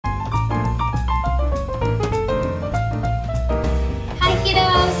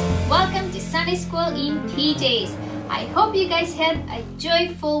Sunday school in PJs. I hope you guys had a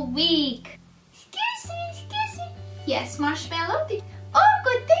joyful week. Excuse me. Yes, Marshmallow. Oh,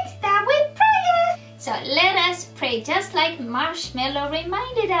 good things that we pray. So let us pray just like Marshmallow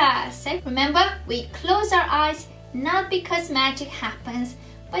reminded us. Remember, we close our eyes not because magic happens,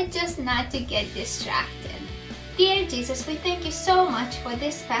 but just not to get distracted. Dear Jesus, we thank you so much for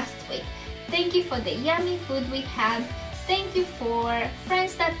this past week. Thank you for the yummy food we had. Thank you for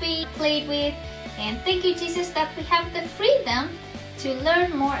friends that we played with. And thank you, Jesus, that we have the freedom to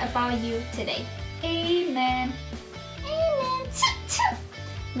learn more about you today. Amen. Amen.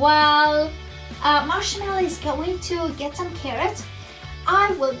 While Marshmallow is going to get some carrots,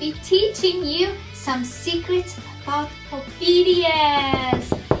 I will be teaching you some secrets about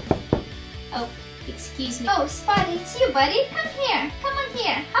obedience. Oh, excuse me. Oh, Spot, it's you, buddy. Come here. Come on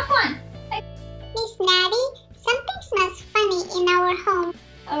here. Hop on. Miss Naty, something smells funny in our home.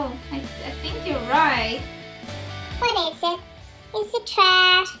 Oh, I think you're right. What is it? Is it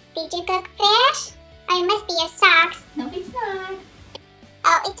trash? Did you cook fish? Or it must be your socks. No, it's not.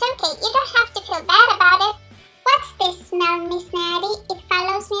 Oh, it's okay. You don't have to feel bad about it. What's this smell, Miss Naty? It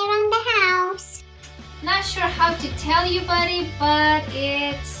follows me around the house. Not sure how to tell you, buddy, but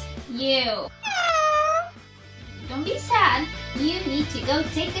it's you. Don't be sad. You need to go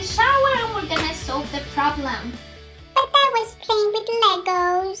take a shower and we're gonna solve the problem. But I was playing with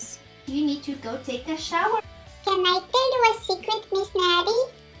Legos. You need to go take a shower. Can I tell you a secret, Miss Naty?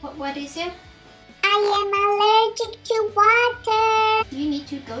 What is it? I am allergic to water. You need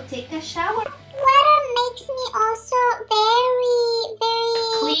to go take a shower. Water makes me also very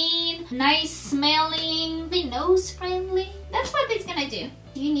clean, nice smelling, nose friendly. That's what it's gonna do.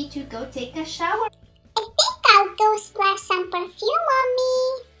 You need to go take a shower. I think I'll go splash some perfume on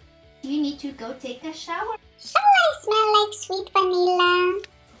me. You need to go take a shower. Shall I smell like sweet vanilla?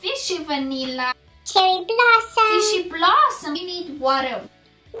 Fishy vanilla. Cherry blossom. Fishy blossom. You need water.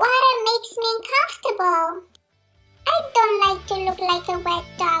 Water makes me uncomfortable. I don't like to look like a wet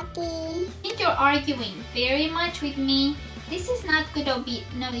doggy. I think you're arguing very much with me. This is not good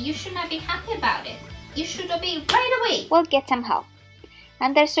obedience. No, you should not be happy about it. You should obey right away. We'll get some help.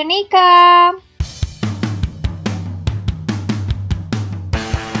 And there's Sonika.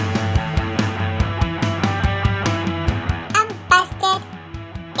 I'm busted.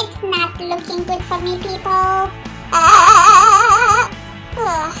 It's not looking good for me, people.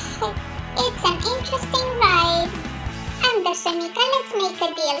 It's an interesting ride. And the Sonika, let's make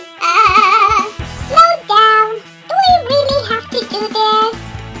a deal. Slow down. Do we really have to do this?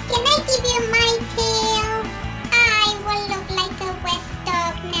 Can I give you my tail? I will look like a wet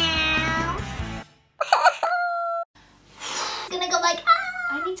dog now. Gonna go like,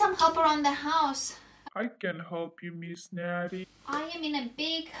 I need some help around the house. I can help you, Miss Naty. I am in a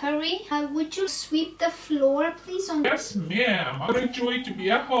big hurry. Would you sweep the floor, please? Yes, ma'am. I enjoy to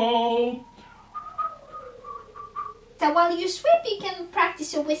be at home. So while you sweep, you can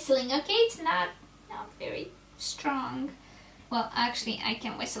practice your whistling, okay? It's not very strong. Well, actually, I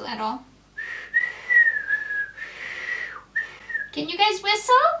can't whistle at all. Can you guys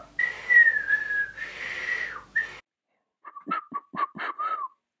whistle?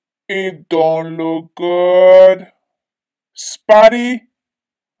 It don't look good. Spotty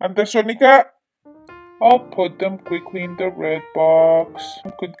and the Sonika, I'll put them quickly in the red box.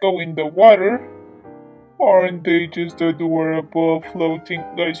 Could go in the water. Aren't they just adorable floating?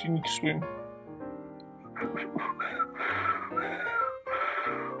 Guys, you need to swim.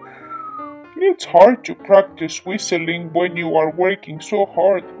 It's hard to practice whistling when you are working so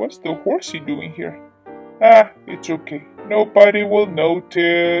hard. What's the horsey doing here? It's okay. Nobody will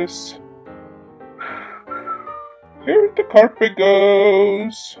notice. Here the carpet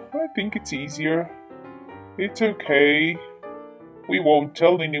goes. I think it's easier. It's okay. We won't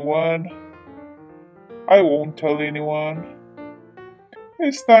tell anyone. I won't tell anyone.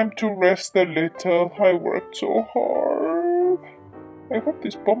 It's time to rest a little. I worked so hard. I hope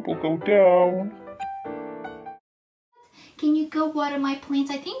this bump will go down. Can you go water my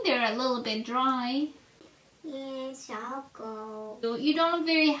plants? I think they're a little bit dry. Yes, I'll go. You don't look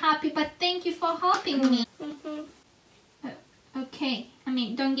very happy, but thank you for helping me. Okay. I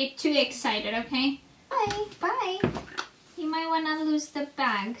mean, don't get too excited, okay? Bye. Bye. You might want to lose the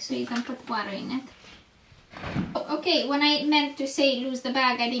bag so you can put water in it. Okay, when I meant to say lose the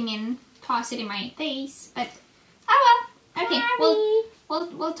bag, I didn't mean toss it in my face, but oh well. Okay,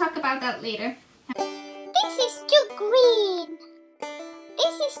 we'll talk about that later. This is too green.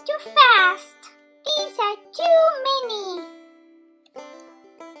 This is too fast. These are too many.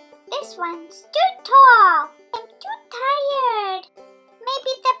 This one's too tall. I'm too tired.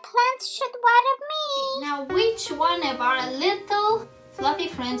 Maybe the plants should water Now, which one of our little fluffy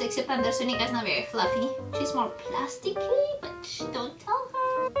friends, except Andersonika's not very fluffy. She's more plasticky, but don't tell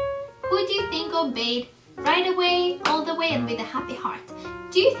her. Who do you think obeyed right away, all the way, and with a happy heart?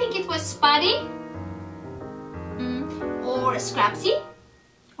 Do you think it was Spotty? Or Scrapsy?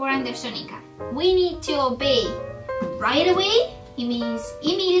 Or Andersonika? We need to obey right away. It means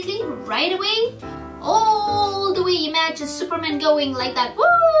immediately, right away. All the way, imagine Superman going like that. Woo!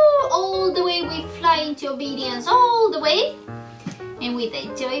 All the way we fly into obedience, all the way. And with a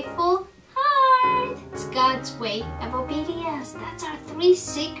joyful heart. It's God's way of obedience. That's our 3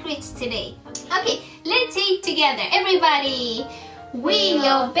 secrets today. Okay, let's say it together. Everybody. We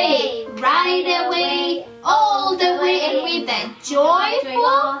obey right away, all the way, and with a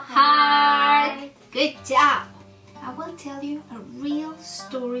joyful heart. Good job. I will tell you a real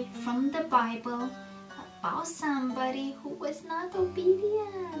story from the Bible about somebody who was not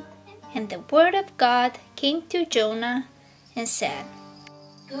obedient. And the word of God came to Jonah and said,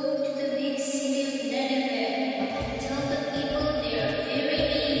 Go to the big city of Nineveh and tell the people they are very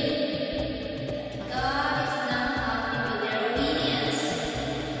mean. God is not happy with their obedience.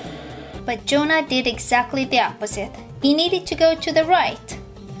 But Jonah did exactly the opposite. He needed to go to the right.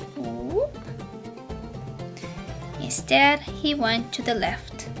 Instead, he went to the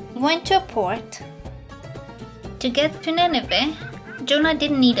left. He went to a port. To get to Nineveh, Jonah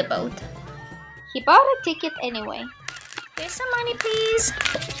didn't need a boat. He bought a ticket anyway. Here's some money, please.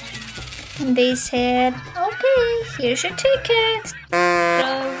 And they said, okay, here's your ticket.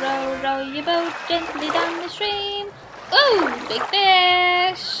 Row, row, row your boat gently down the stream. Ooh, big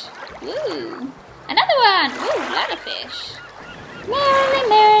fish. Ooh, another one. Ooh, lot of fish. Merrily,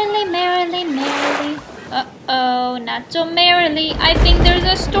 merrily, merrily, merrily. Uh-oh, not so merrily. I think there's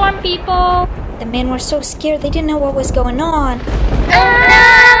a storm, people. The men were so scared they didn't know what was going on.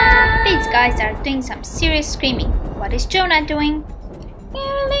 Ah! These guys are doing some serious screaming. What is Jonah doing?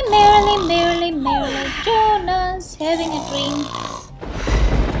 Merrily, merrily, merrily, merrily, Jonah's having a dream.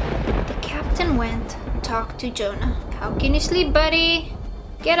 The captain went and talked to Jonah. How can you sleep, buddy?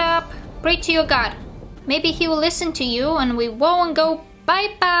 Get up, pray to your God. Maybe he will listen to you and we won't go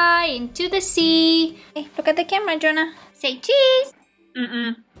bye-bye into the sea. Hey, look at the camera, Jonah. Say cheese.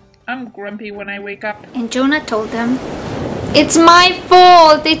 I'm grumpy when I wake up. And Jonah told them, it's my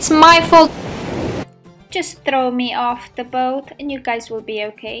fault, it's my fault. Just throw me off the boat and you guys will be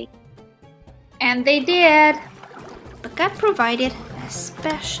okay. And they did. But God provided a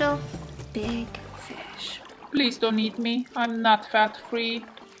special big fish. Please don't eat me. I'm not fat-free.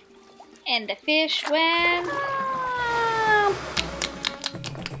 And the fish went...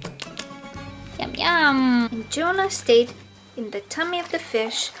 Yum yum. And Jonah stayed in the tummy of the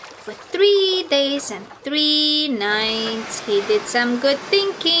fish for 3 days and 3 nights. He did some good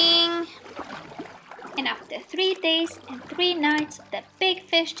thinking. And after 3 days and 3 nights, the big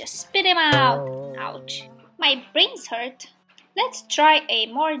fish just spit him out. Ouch. My brains hurt. Let's try a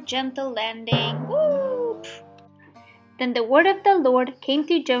more gentle landing. Whoop. Then the word of the Lord came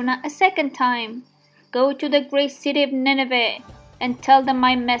to Jonah a second time. Go to the great city of Nineveh and tell them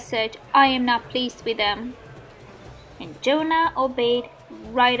my message. I am not pleased with them. And Jonah obeyed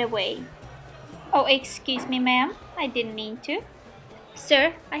right away. Oh, excuse me, ma'am. I didn't mean to.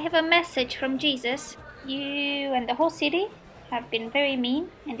 Sir, I have a message from Jesus. You and the whole city have been very mean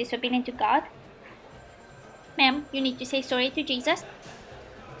and disobedient to God. Ma'am, you need to say sorry to Jesus.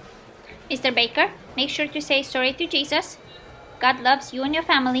 Mr. Baker, make sure to say sorry to Jesus. God loves you and your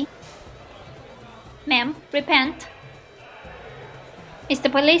family. Ma'am, repent.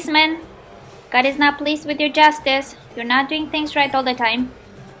 Mr. Policeman, God is not pleased with your justice. You're not doing things right all the time.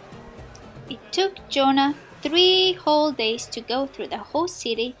 It took Jonah 3 whole days to go through the whole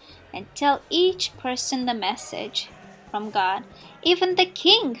city and tell each person the message from God. Even the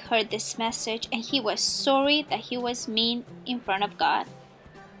king heard this message and he was sorry that he was mean in front of God.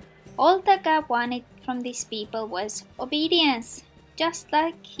 All that God wanted from these people was obedience, just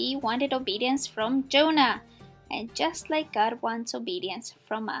like he wanted obedience from Jonah, and just like God wants obedience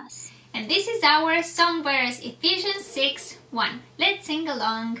from us. And this is our song verse, Ephesians 6:1. Let's sing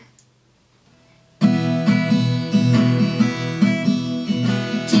along.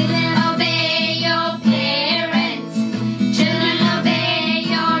 Children, obey your parents. Children, obey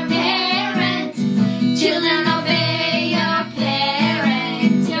your parents. Children, obey your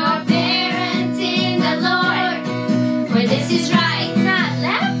parents. Your parents in the Lord. For this is right, not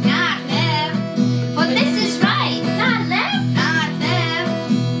left, not left. For this is right, not left, not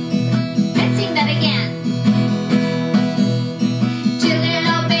left. Let's sing that again. Children,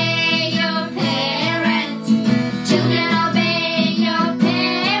 obey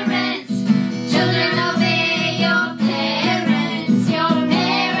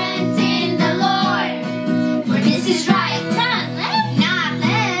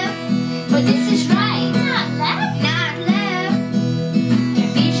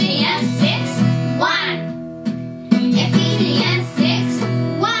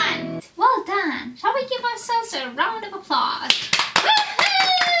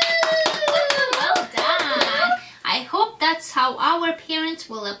how our parents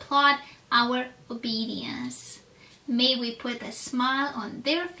will applaud our obedience. May we put a smile on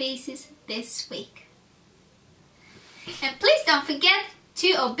their faces this week. And please don't forget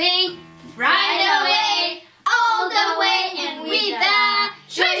to obey right away, all the way, and with a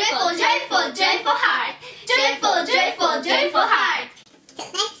joyful, joyful, joyful heart. Joyful, joyful, joyful heart. Till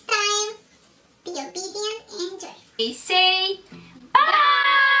next time, be obedient and joyful. We say bye.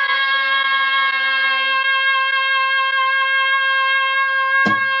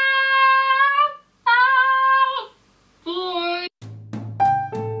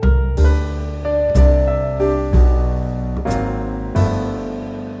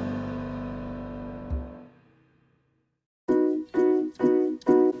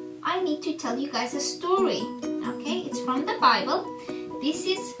 I need to tell you guys a story. Okay, it's from the Bible. This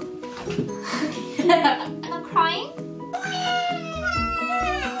is am I crying?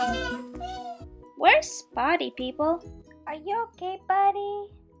 Where's Spotty, people? Are you okay, buddy?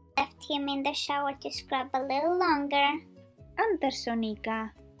 Left him in the shower to scrub a little longer. Under Sonika.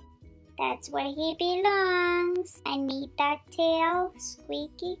 That's where he belongs. I need that tail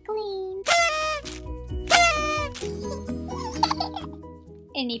squeaky clean.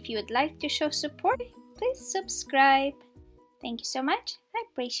 And if you would like to show support, please subscribe. Thank you so much. I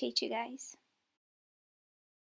appreciate you guys.